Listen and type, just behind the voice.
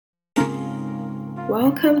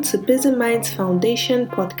Welcome to Busy Minds Foundation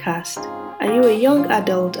podcast. Are you a young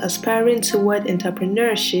adult aspiring toward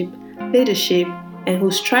entrepreneurship, leadership, and who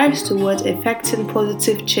strives toward effecting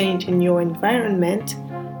positive change in your environment?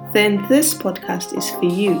 Then this podcast is for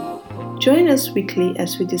you. Join us weekly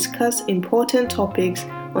as we discuss important topics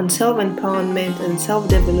on self-empowerment and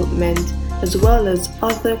self-development, as well as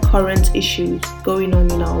other current issues going on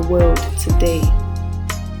in our world today.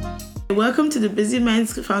 Welcome to the Busy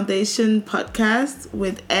Minds Foundation podcast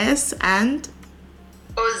with S and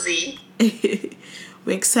Ozzy.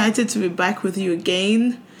 We're excited to be back with you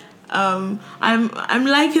again. I'm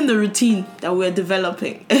liking the routine that we're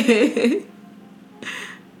developing.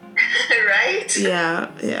 Right?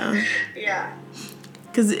 Yeah.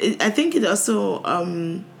 Because I think it also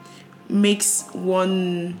makes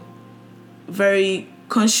one very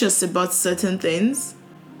conscious about certain things.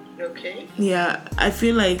 Okay. Yeah, I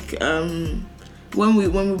feel like when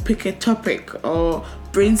we pick a topic or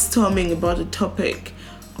brainstorming about a topic,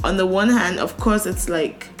 on the one hand, of course, it's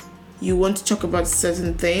like you want to talk about a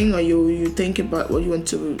certain thing, or you think about what you want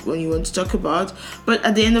to talk about. But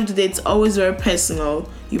at the end of the day, it's always very personal.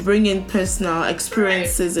 You bring in personal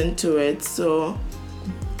experiences into it. So,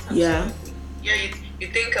 yeah. Yeah, you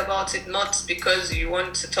think about it not because you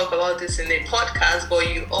want to talk about this in a podcast,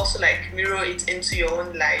 but you also like mirror it into your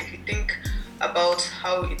own life. You think about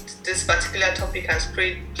how this particular topic has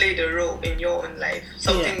played a role in your own life.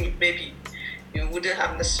 Something maybe you wouldn't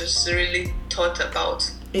have necessarily thought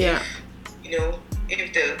about if we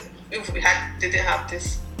didn't have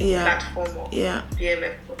this platform or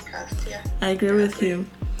BMF podcast. Yeah, I agree with you.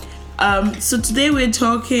 So today we're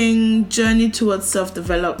talking journey towards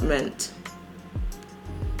self-development.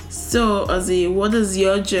 So, Ozzy, what does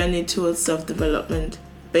your journey towards self-development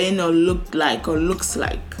been or looks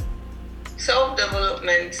like?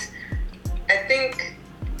 Self-development, I think,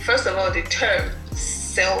 first of all, the term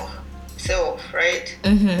self, right?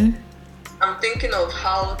 Mm-hmm. I'm thinking of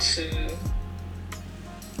how to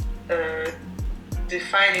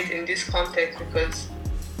define it in this context, because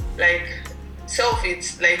like self,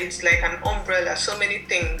 it's like an umbrella. So many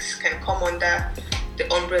things can come under the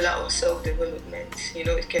umbrella of self-development.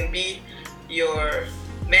 It can be your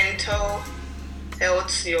mental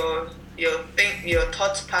health, your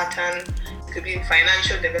thought pattern. It could be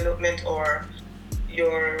financial development, or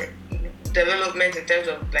your development in terms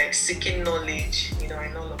of like seeking knowledge,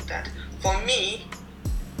 and all of that. For me,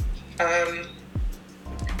 I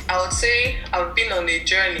would say I've been on a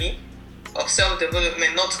journey of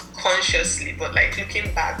self-development, not consciously, but like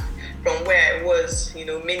looking back from where I was,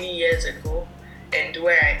 many years ago, and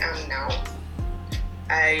where I am now.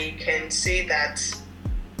 I can say that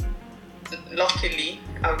luckily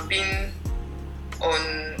I've been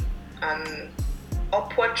on an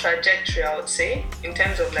upward trajectory, I would say, in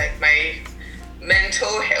terms of like my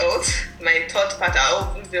mental health, my thought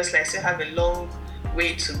pattern. Obviously, I still have a long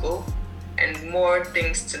way to go and more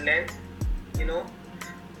things to learn,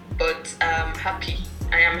 but I'm happy.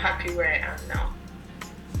 I am happy where I am now.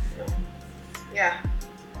 Yeah.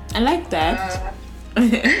 I like that.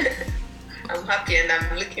 I'm happy, and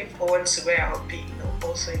I'm looking forward to where I'll be,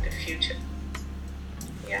 also in the future.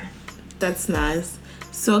 Yeah. That's nice.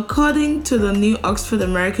 So according to the New Oxford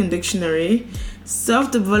American Dictionary,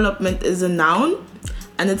 self-development is a noun,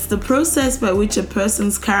 and it's the process by which a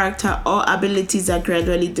person's character or abilities are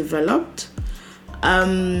gradually developed.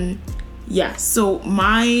 So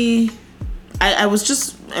I was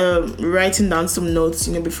just writing down some notes,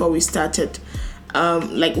 before we started,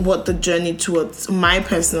 like what the journey towards my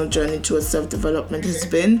personal journey towards self-development has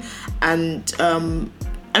been. And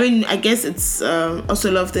I guess it's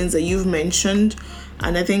also a lot of things that you've mentioned,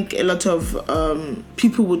 and I think a lot of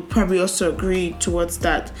people would probably also agree towards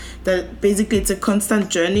that basically it's a constant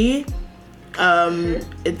journey.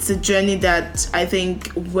 It's a journey that I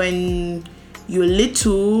think when you're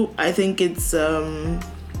little, I think it's when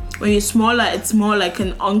you're smaller, it's more like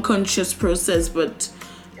an unconscious process, but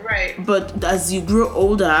as you grow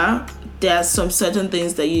older, there are some certain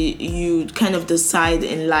things that you kind of decide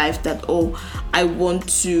in life that, I want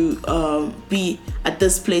to be at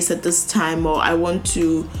this place at this time, or I want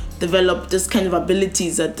to develop this kind of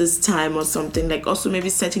abilities at this time, or something. Like also maybe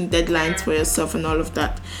setting deadlines for yourself and all of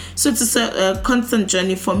that. So it's a constant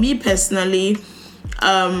journey. For me personally,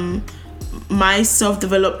 my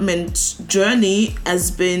self-development journey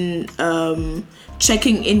has been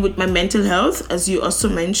checking in with my mental health, as you also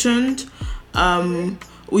mentioned,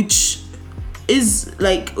 which is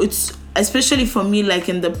like, it's especially for me, like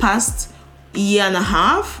in the past year and a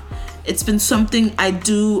half, it's been something I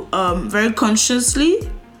do very consciously,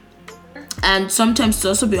 and sometimes to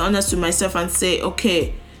also be honest with myself and say,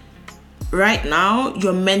 okay, right now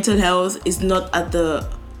your mental health is not at the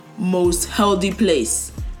most healthy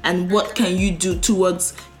place, and what can you do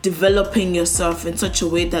towards developing yourself in such a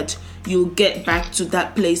way that you'll get back to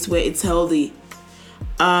that place where it's healthy.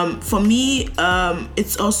 For me,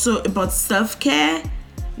 it's also about self-care,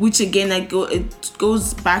 which again it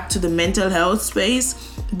goes back to the mental health space,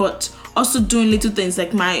 but also doing little things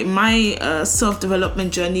like my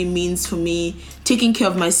self-development journey means for me taking care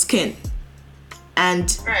of my skin.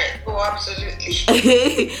 And right, oh,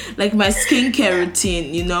 absolutely. like my skincare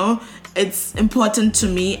routine, it's important to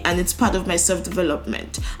me, and it's part of my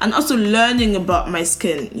self-development, and also learning about my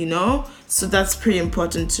skin, so that's pretty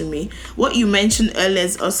important to me. What you mentioned earlier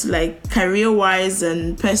is also like career-wise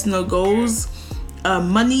and personal goals,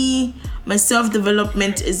 money. My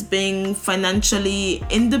self-development is being financially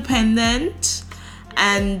independent,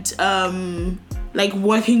 and like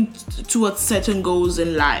working towards certain goals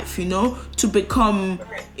in life, to become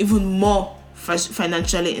even more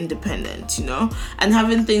financially independent, and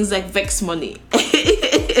having things like vex money.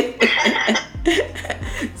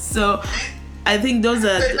 So I think those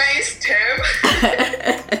are a nice term.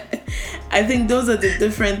 I think those are the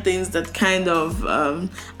different things that kind of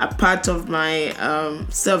are part of my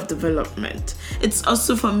self-development. It's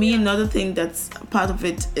also for me another thing that's part of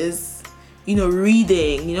it is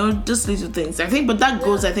reading, just little things, I think, but that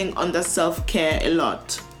goes, I think, under self-care a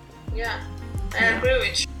lot. Yeah, I agree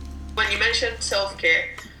with you. When you mentioned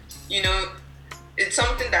self-care, it's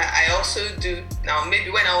something that I also do now. Maybe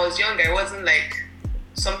when I was younger, it wasn't like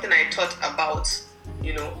something I thought about,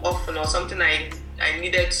 often, or something I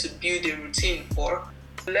needed to build a routine for.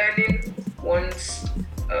 Learning one's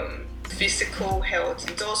physical health,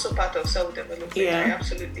 it's also part of self-development. Yeah. I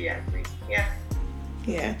absolutely agree.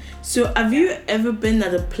 Yeah. So have you ever been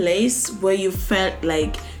at a place where you felt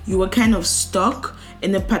like you were kind of stuck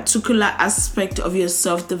in a particular aspect of your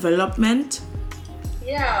self-development?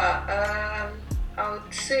 Yeah, I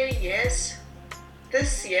would say yes.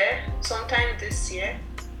 Sometime this year,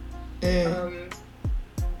 it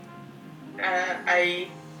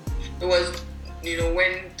was,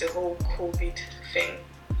 when the whole COVID thing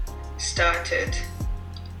started,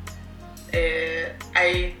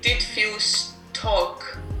 I did feel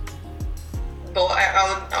stuck, but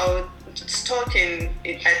I would stuck in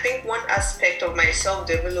it. I think one aspect of my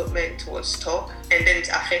self-development was stuck, and then it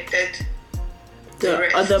affected the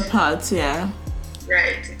rest. Other parts, yeah.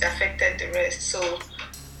 Right, it affected the rest. So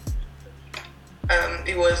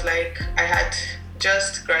it was like I had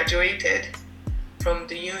just graduated from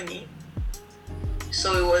the uni,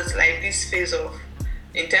 so it was like this phase of,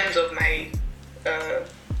 in terms of my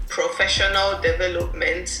professional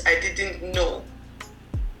development, I didn't know.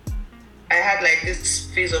 I had like this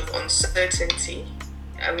phase of uncertainty.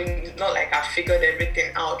 I mean, not like I figured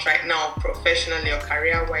everything out right now professionally or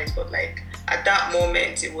career-wise, but like at that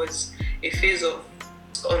moment it was a phase of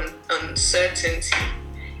uncertainty,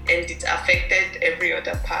 and it affected every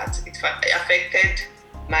other part. It affected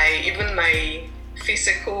my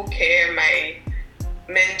physical care, my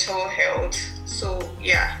mental health. So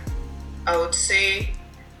yeah, I would say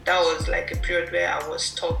that was like a period where I was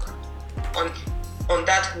stuck on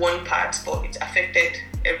that one part, but it affected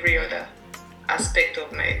every other aspect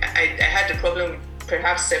of I had the problem with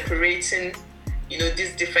perhaps separating,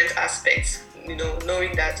 these different aspects,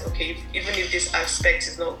 knowing that, okay, even if this aspect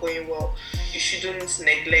is not going well, you shouldn't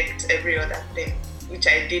neglect every other thing, which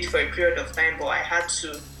I did for a period of time, but I had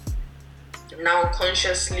to now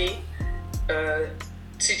consciously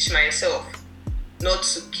teach myself not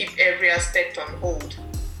to keep every aspect on hold.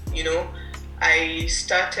 I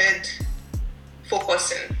started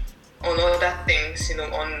focusing on other things,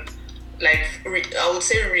 on like I would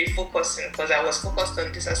say refocusing, because I was focused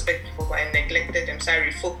on this aspect before, but I neglected them. So I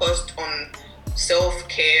refocused on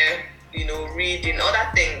self-care, reading,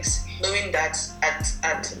 other things, knowing that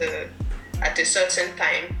at a certain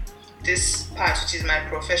time, this part, which is my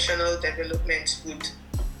professional development,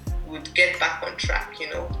 would get back on track,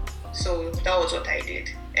 So that was what I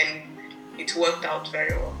did, and it worked out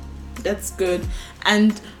very well. That's good.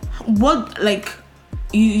 And what, like,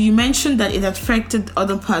 you mentioned that it affected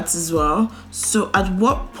other parts as well. So at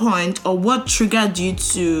what point, or what triggered you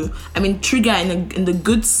to, trigger in the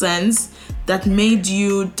good sense, that made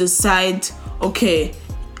you decide, okay,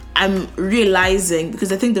 I'm realizing,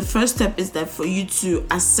 because I think the first step is that for you to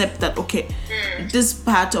accept that, okay, this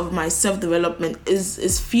part of my self-development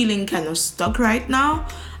is feeling kind of stuck right now,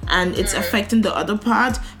 and it's affecting the other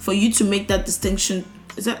part. For you to make that distinction,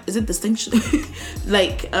 is it distinction?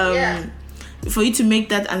 For you to make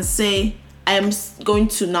that and say, I am going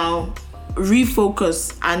to now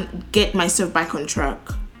refocus and get myself back on track.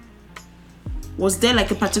 Was there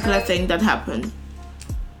like a particular thing that happened?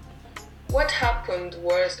 What happened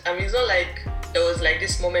was, it's not like there was like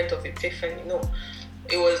this moment of epiphany. No,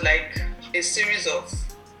 it was like a series of.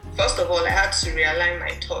 First of all, I had to realign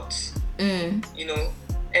my thoughts. And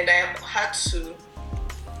I had to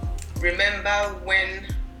remember when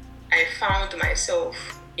I found myself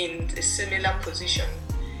in a similar position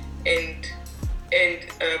and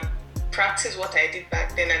practice what I did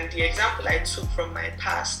back then. And the example I took from my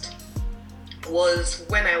past was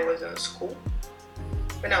when I was in school.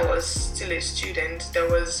 When I was still a student, there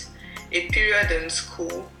was a period in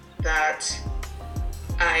school that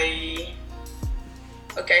I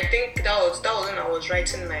think that was when I was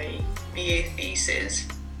writing my BA thesis.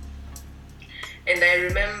 And I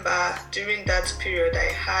remember during that period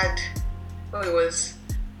I had,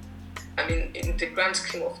 in the grand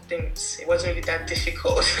scheme of things, it wasn't really that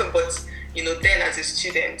difficult, but then as a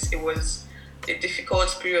student, it was a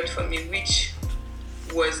difficult period for me, which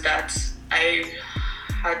was that I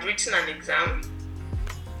had written an exam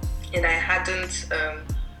and I hadn't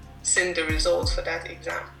seen the results for that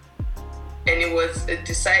exam. And it was a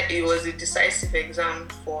decisive exam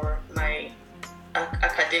for my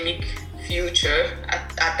academic future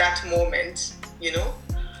at that moment,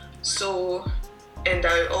 So, and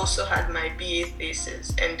I also had my BA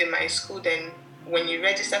thesis. And in my school, then when you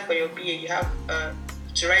register for your BA, you have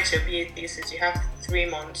to write your BA thesis. You have 3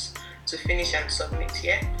 months to finish and submit.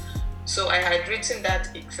 Yeah. So I had written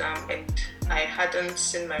that exam and I hadn't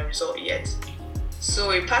seen my result yet.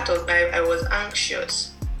 So a part of I was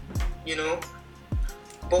anxious.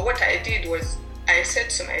 But what I did was I said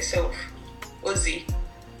to myself, Ozzy,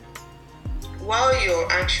 while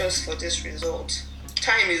you're anxious for this result,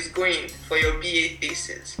 time is going for your BA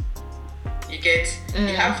thesis. You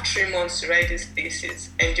have 3 months to write this thesis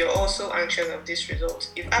and you're also anxious of this result.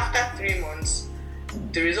 If after 3 months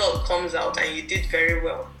the result comes out and you did very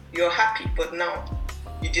well, you're happy, but now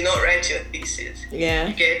you did not write your thesis. Yeah.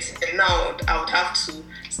 And now I would have to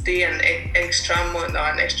stay an extra month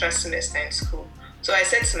or an extra semester in school. So I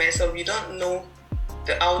said to myself, you don't know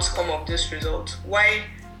the outcome of this result. Why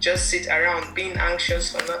just sit around being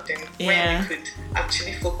anxious for nothing when you could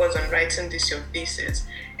actually focus on writing your thesis?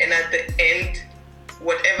 And at the end,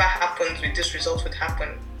 whatever happens with this result would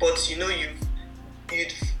happen. But you've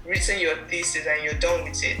written your thesis and you're done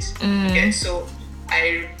with it. Yeah, so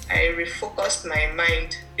I refocused my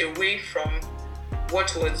mind away from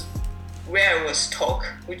where I was stuck,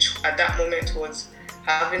 which at that moment was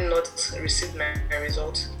having not received my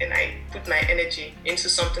result, and I put my energy into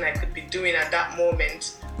something I could be doing at that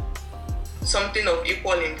moment, something of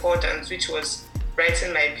equal importance, which was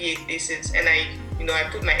writing my BA thesis. And I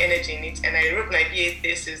put my energy in it, and I wrote my BA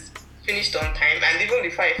thesis, finished on time, and even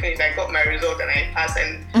before I finished, I got my result and I passed.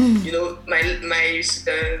 And my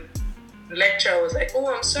lecturer was like, "Oh,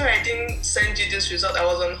 I'm sorry I didn't send you this result. I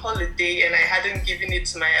was on holiday and I hadn't given it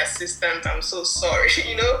to my assistant. I'm so sorry,"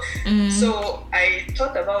 So I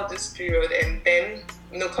thought about this period, and then,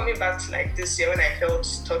 coming back to like this year when I felt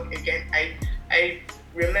stuck again, I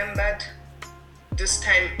remembered this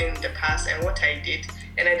time in the past and what I did,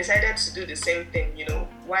 and I decided to do the same thing.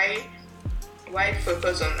 Why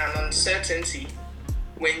focus on an uncertainty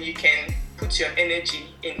when you can put your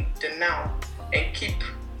energy in the now and keep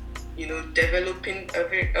developing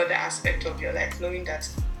every other aspect of your life, knowing that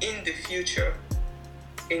in the future,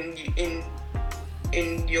 in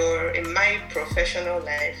my professional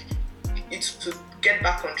life, it's to get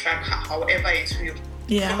back on track however it will.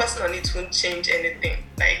 Yeah. Focusing on it won't change anything.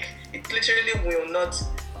 Like, it literally will not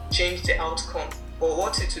change the outcome. But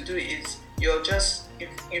what it will do is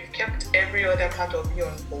you've kept every other part of you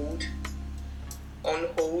on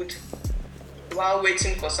hold while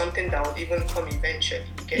waiting for something that would even come eventually.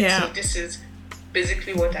 So this is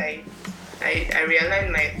basically what I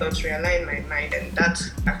realigned my thoughts, realigned my mind, and that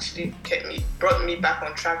actually brought me back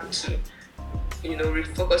on track to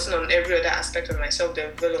refocusing on every other aspect of my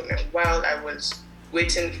self-development while I was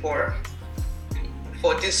waiting for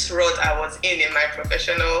this road I was in my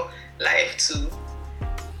professional life to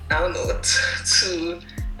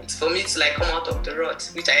for me to like come out of the rut,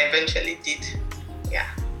 which I eventually did.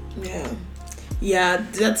 Yeah,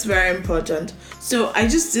 that's very important. So I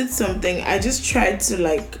just did something. I just tried to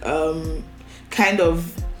kind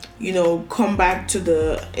of, come back to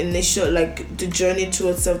the initial, the journey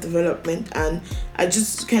towards self-development, and I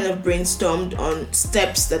just kind of brainstormed on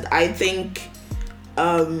steps that I think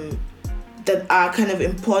that are kind of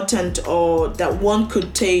important, or that one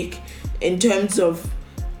could take in terms of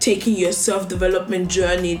taking your self-development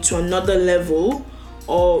journey to another level,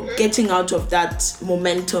 or getting out of that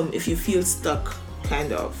momentum if you feel stuck,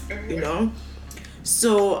 kind of,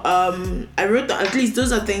 So I wrote down, at least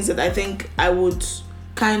those are things that I think I would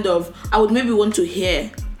maybe want to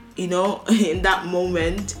hear, in that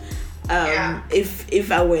moment,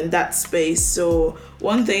 if I were in that space. So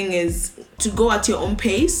one thing is to go at your own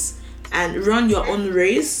pace and run your own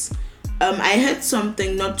race. I heard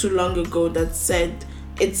something not too long ago that said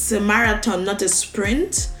it's a marathon, not a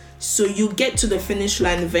sprint. So you get to the finish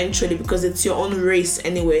line eventually because it's your own race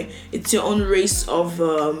anyway. It's your own race of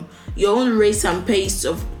your own race and pace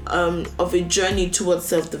of a journey towards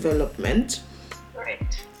self-development.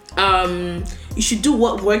 Right. You should do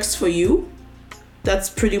what works for you.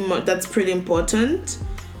 That's pretty important.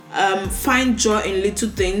 Find joy in little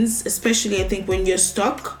things, especially I think when you're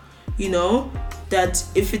stuck. That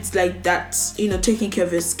if it's like that, taking care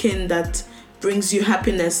of your skin that brings you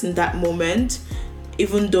happiness in that moment,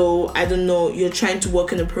 even though, I don't know, you're trying to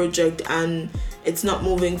work on a project and it's not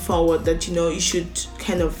moving forward, that, you should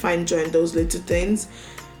kind of find joy in those little things.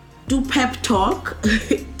 Do pep talk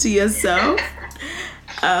to yourself.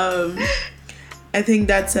 I think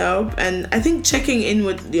that's help. And I think checking in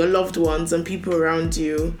with your loved ones and people around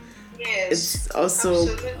you is also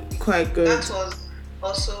absolutely. Quite good. That was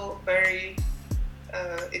also very,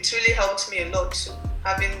 it really helped me a lot too.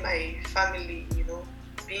 Having my family,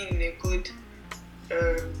 being in a good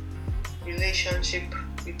relationship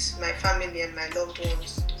with my family and my loved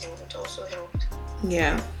ones, it also helped.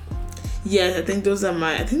 Yeah, I think those are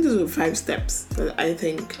 5 steps that I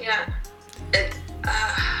think. Yeah. And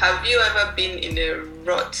have you ever been in a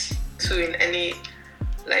rut too in any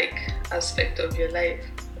aspect of your life,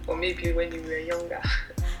 or maybe when you were younger?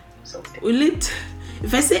 Something. Will it?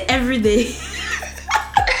 If I say every day.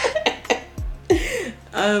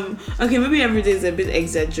 Okay, maybe every day is a bit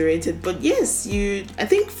exaggerated, but yes, I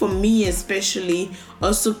think for me especially,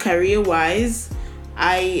 also career-wise,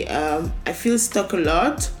 I feel stuck a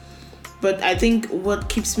lot, but I think what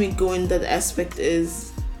keeps me going that aspect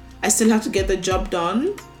is I still have to get the job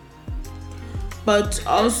done. But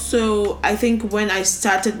also, I think when I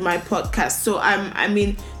started my podcast,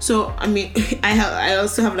 I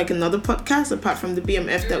also have another podcast apart from the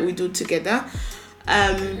BMF that we do together,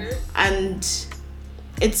 and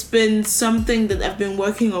it's been something that I've been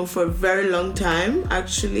working on for a very long time,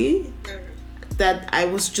 actually, that I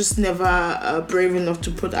was just never brave enough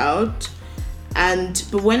to put out.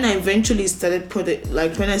 But when I eventually started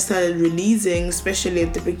when I started releasing, especially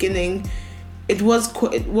at the beginning, it was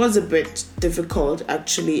a bit difficult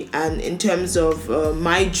actually, and in terms of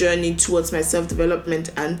my journey towards my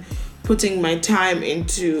self-development and putting my time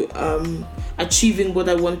into achieving what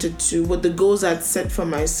I wanted to, what the goals I'd set for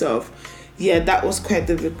myself. Yeah, that was quite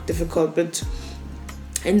difficult, but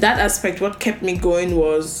in that aspect, what kept me going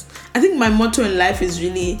was, I think my motto in life is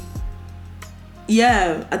really,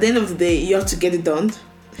 at the end of the day, you have to get it done.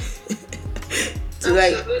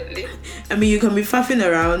 Absolutely. You can be faffing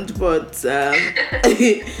around, but at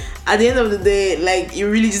the end of the day, you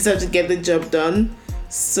really just have to get the job done.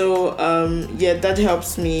 So that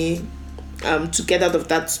helps me to get out of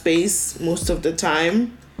that space most of the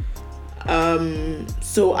time.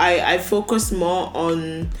 So I focus more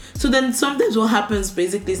on, so then sometimes what happens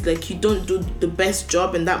basically is you don't do the best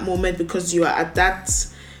job in that moment because you are at that,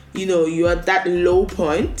 you are at that low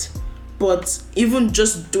point. But even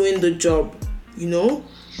just doing the job,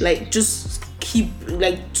 just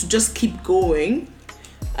keep going.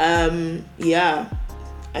 I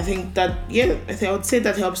think I would say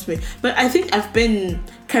that helps me. But I think I've been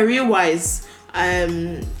career-wise, I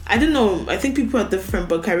don't know, I think people are different,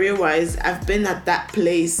 but career-wise, I've been at that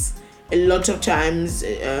place a lot of times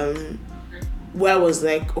where I was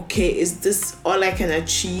like, okay, is this all I can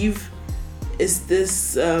achieve? Is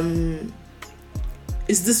this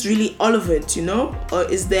really all of it, or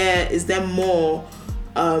is there more?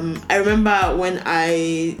 I remember when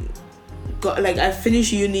I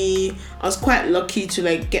finished uni, I was quite lucky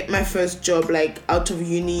to get my first job out of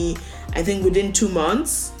uni, I think within 2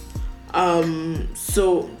 months.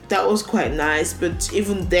 So that was quite nice, but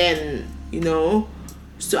even then,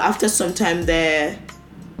 so after some time there,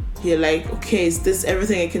 you're like, okay, is this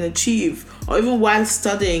everything I can achieve? Or even while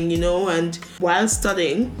studying,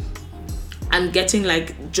 and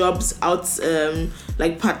getting jobs out,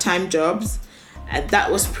 part-time jobs, and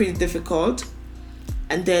that was pretty difficult.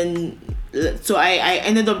 And then so I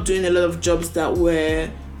ended up doing a lot of jobs that were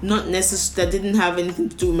not necessary, that didn't have anything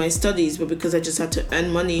to do with my studies, but because I just had to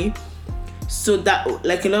earn money. So that a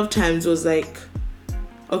lot of times was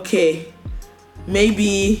okay,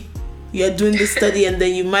 maybe you're doing this study and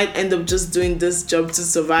then you might end up just doing this job to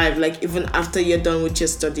survive, even after you're done with your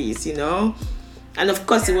studies, And of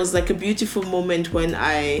course, it was a beautiful moment when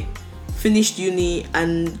I finished uni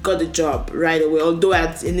and got a job right away, although I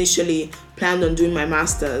had initially planned on doing my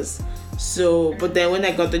master's. So, but then when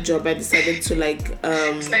I got the job, I decided to like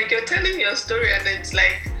it's like you're telling your story and it's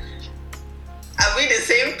like, are we the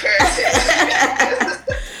same person?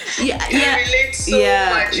 yeah, relate so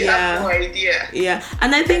much. You have no idea. Yeah,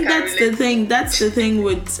 and I think that's the thing. That's the thing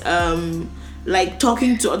with like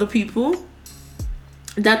talking to other people.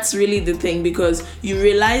 That's really the thing, because you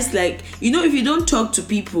realize, like, you know, if you don't talk to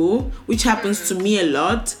people, which happens to me a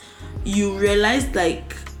lot, you realize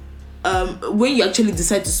like when you actually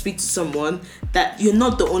decide to speak to someone that you're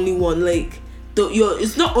not the only one. Like,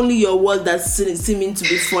 it's not only your world that's seeming to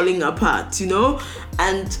be falling apart, you know.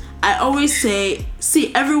 And I always say,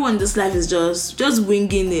 see, everyone in this life is just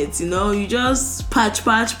winging it, you know. You just patch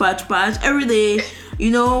every day. You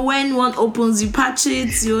know, when one opens, you patch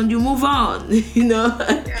it, you move on, you know.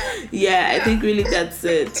 Yeah, I think really that's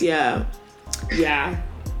it. Yeah.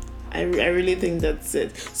 I really think that's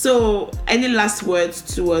it. So, any last words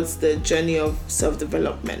towards the journey of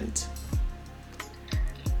self-development?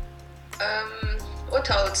 What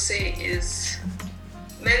I would say is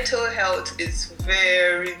mental health is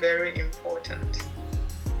very, very important.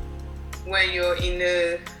 When you're in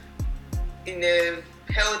a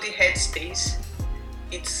healthy headspace,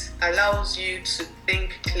 it allows you to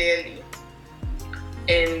think clearly.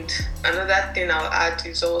 And another thing I'll add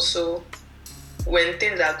is also, when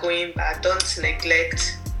things are going bad, don't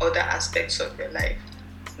neglect other aspects of your life.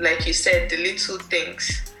 Like you said, the little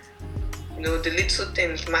things. You know, the little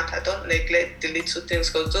things matter. Don't neglect the little things,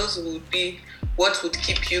 because those would be what would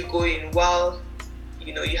keep you going while,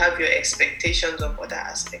 you know, you have your expectations of other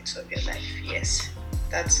aspects of your life. Yes,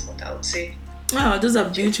 that's what I would say. Oh, those are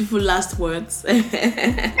beautiful last words.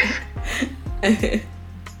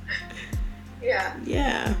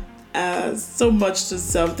 Yeah. So much to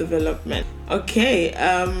self-development. Okay,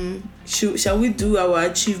 shall we do our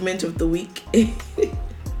achievement of the week?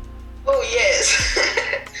 Oh, yes.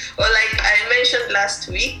 Well, like I mentioned last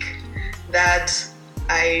week, that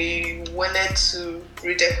I wanted to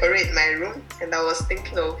redecorate my room, and I was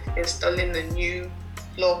thinking of installing a new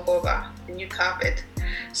floor cover, a new carpet.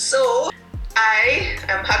 So I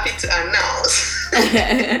am happy to announce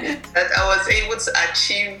that I was able to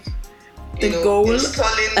achieve the goal.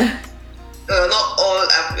 Installing not all.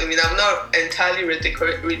 I mean, I've not entirely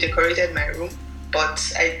redecorated my room,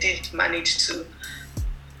 but I did manage to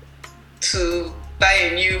buy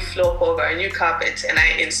a new floor cover, a new carpet, and I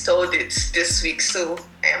installed it this week. So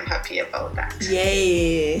I am happy about that.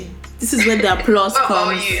 Yay! This is where the applause comes.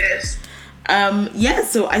 How about you?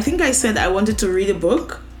 Yes. So I think I said I wanted to read a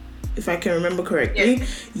book, if I can remember correctly.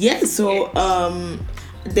 Yes. So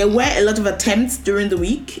there were a lot of attempts during the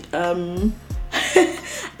week.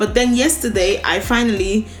 But then yesterday I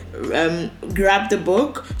finally grabbed the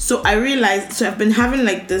book. So I realized, so I've been having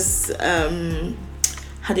like this,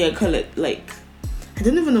 how do I call it? Like, I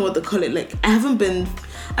don't even know what to call it. Like, I've been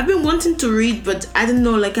wanting to read, but I don't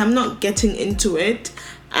know, like I'm not getting into it.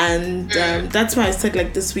 And that's why I said,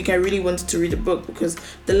 like, this week I really wanted to read a book, because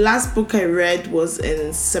the last book I read was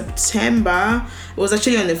in September. It was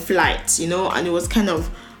actually on a flight, you know, and it was kind of,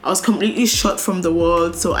 I was completely shut from the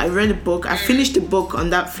world. So I read a book. I finished the book on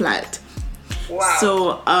that flight. Wow.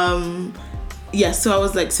 So so I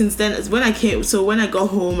was like, since then, when I got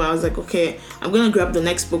home, I was like, okay, I'm gonna grab the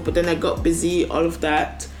next book, but then I got busy, all of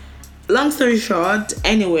that. Long story short,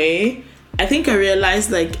 anyway, I think I realized,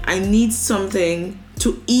 like, I need something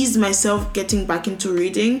to ease myself getting back into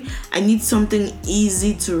reading. I need something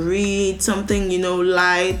easy to read, something, you know,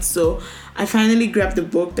 light. So I finally grabbed the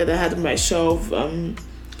book that I had on my shelf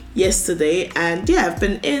yesterday, and I've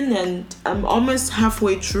been in and I'm almost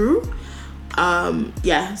halfway through.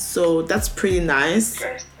 So that's pretty nice,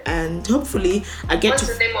 and hopefully I get What's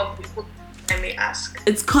the name of the book, I may ask?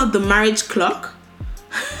 It's called The Marriage Clock.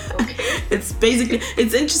 Okay. It's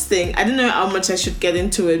interesting. I don't know how much I should get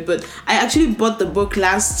into it, but I actually bought the book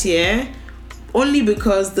last year only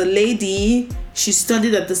because the lady, she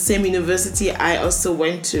studied at the same university I also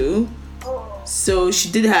went to. So she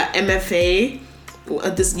did her MFA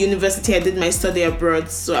at this university I did my study abroad.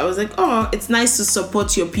 So I was like, oh, it's nice to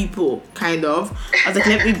support your people, kind of. I was like,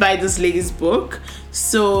 let me buy this lady's book.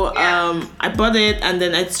 So I bought it, and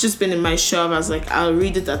then it's just been in my shelf. I was like, I'll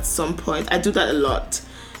read it at some point. I do that a lot.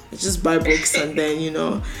 I just buy books and then, you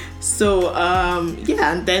know. So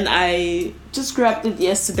and then I just grabbed it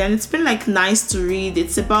yesterday, and it's been like nice to read.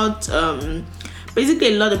 It's about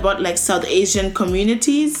basically a lot about like South Asian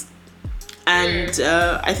communities. And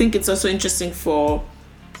I think it's also interesting for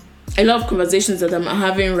a lot of conversations that I'm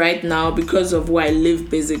having right now because of where I live,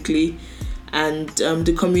 basically, and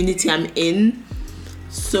the community I'm in.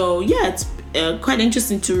 So yeah, it's quite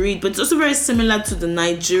interesting to read, but it's also very similar to the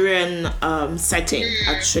Nigerian setting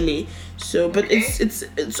actually. So, but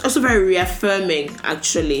it's also very reaffirming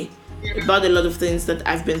actually about a lot of things that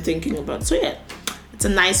I've been thinking about. So yeah, it's a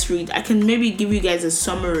nice read. I can maybe give you guys a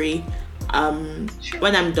summary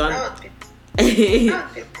when I'm done. Yeah.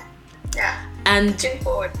 And Looking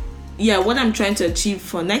forward. yeah, what I'm trying to achieve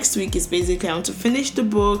for next week is basically I want to finish the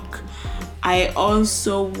book. I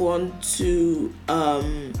also want to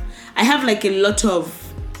I have like a lot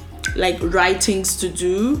of like writings to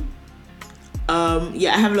do. I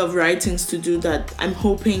have a lot of writings to do that I'm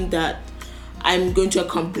hoping that I'm going to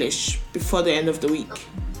accomplish before the end of the week.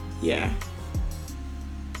 Yeah.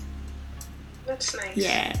 That's nice.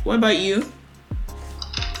 Yeah. What about you?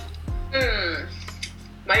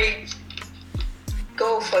 My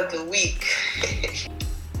goal for the week.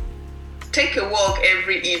 Take a walk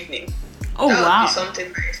every evening. Oh, that wow. would be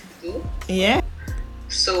something nice to do. Yeah.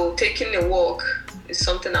 So taking a walk is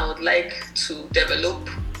something I would like to develop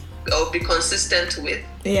or be consistent with.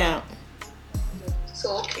 Yeah.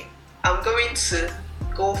 So okay, I'm going to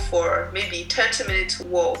go for maybe 30 minutes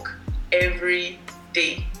walk every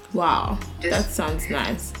day. Wow. That sounds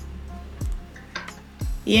nice.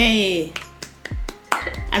 Yay.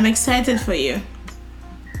 I'm excited for you.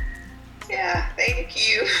 Yeah, thank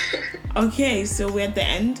you. Okay, so we're at the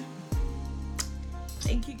end.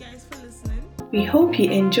 Thank you guys for listening. We hope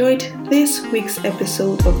you enjoyed this week's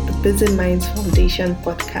episode of the Busy Minds Foundation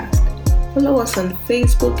podcast. Follow us on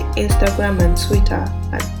Facebook, Instagram, and Twitter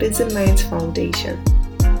at Busy Minds Foundation.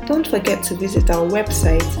 Don't forget to visit our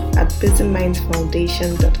website at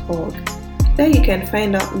busymindsfoundation.org. There you can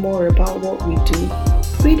find out more about what we do,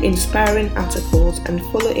 read inspiring articles, and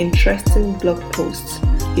follow interesting blog posts.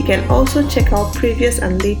 You can also check out previous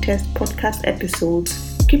and latest podcast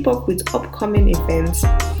episodes, keep up with upcoming events,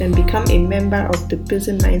 and become a member of the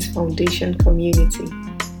Busy Minds Foundation community.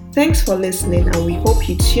 Thanks for listening, and we hope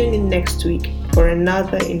you tune in next week for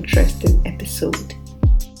another interesting episode.